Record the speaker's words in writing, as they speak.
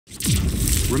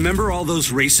Remember all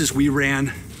those races we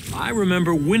ran? I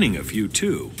remember winning a few,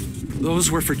 too.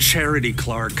 Those were for charity,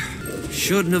 Clark.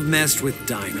 Shouldn't have messed with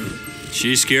Dinah.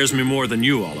 She scares me more than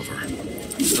you, Oliver.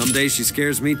 Some days she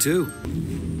scares me, too.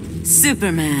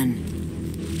 Superman.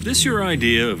 This your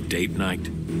idea of date night?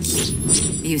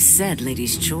 You said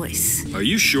lady's choice. Are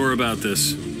you sure about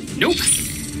this? Nope,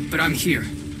 but I'm here.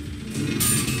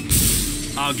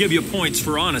 I'll give you points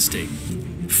for honesty.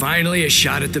 Finally a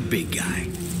shot at the big guy.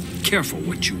 Careful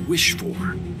what you wish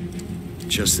for.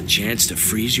 Just a chance to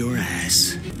freeze your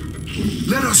ass.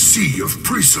 Let us see if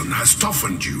prison has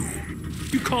toughened you.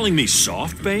 You calling me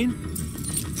soft, Bane?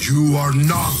 You are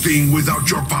nothing without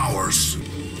your powers.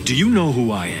 Do you know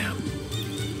who I am?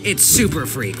 It's Super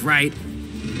Freak, right?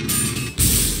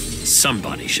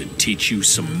 Somebody should teach you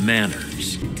some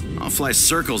manners. I'll fly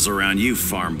circles around you,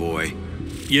 farm boy.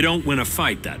 You don't win a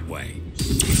fight that way.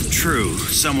 True,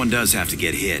 someone does have to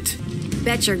get hit.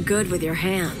 Bet you're good with your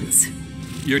hands.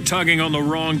 You're tugging on the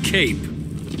wrong cape.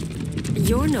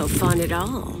 You're no fun at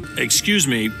all. Excuse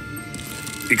me.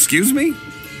 Excuse me?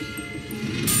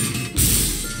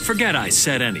 Forget I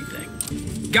said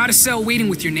anything. Got a cell waiting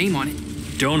with your name on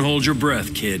it. Don't hold your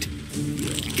breath, kid.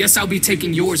 Guess I'll be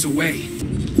taking yours away.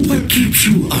 What keeps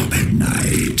you up at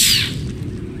night?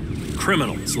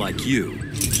 Criminals like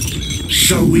you.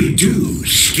 So we do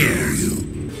scare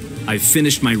you. I've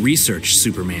finished my research,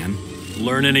 Superman.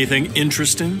 Learn anything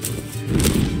interesting?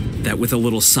 That with a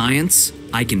little science,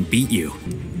 I can beat you.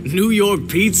 New York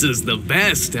pizza's the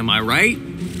best, am I right?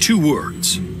 2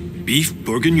 words. Beef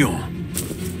bourguignon.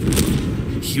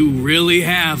 You really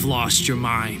have lost your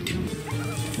mind.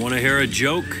 Want to hear a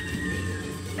joke?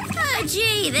 Oh,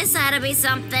 gee, this ought to be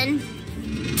something.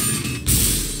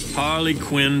 Harley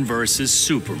Quinn versus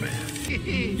Superman.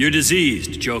 You're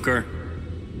diseased, Joker.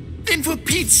 Then for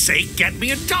Pete's sake, get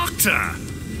me a doctor.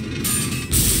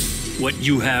 What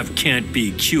you have can't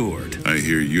be cured. I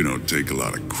hear you don't take a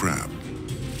lot of crap.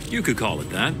 You could call it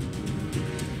that.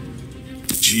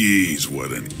 Jeez,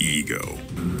 what an ego.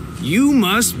 You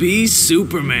must be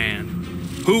Superman.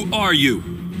 Who are you?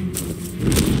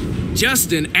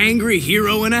 Just an angry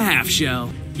hero in a half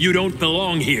shell. You don't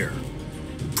belong here.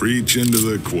 Preach into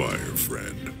the choir,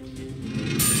 friend.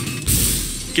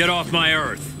 Get off my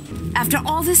Earth. After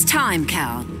all this time,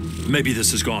 Cal, Maybe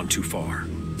this has gone too far.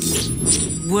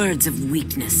 words of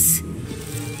weakness.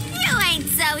 You ain't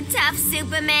so tough,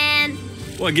 Superman.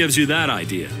 What gives you that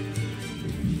idea?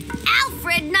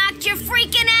 Alfred knocked your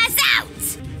freaking ass out!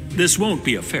 This won't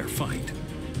be a fair fight.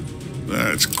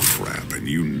 That's crap, and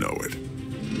you know it.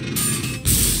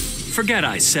 Forget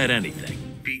I said anything.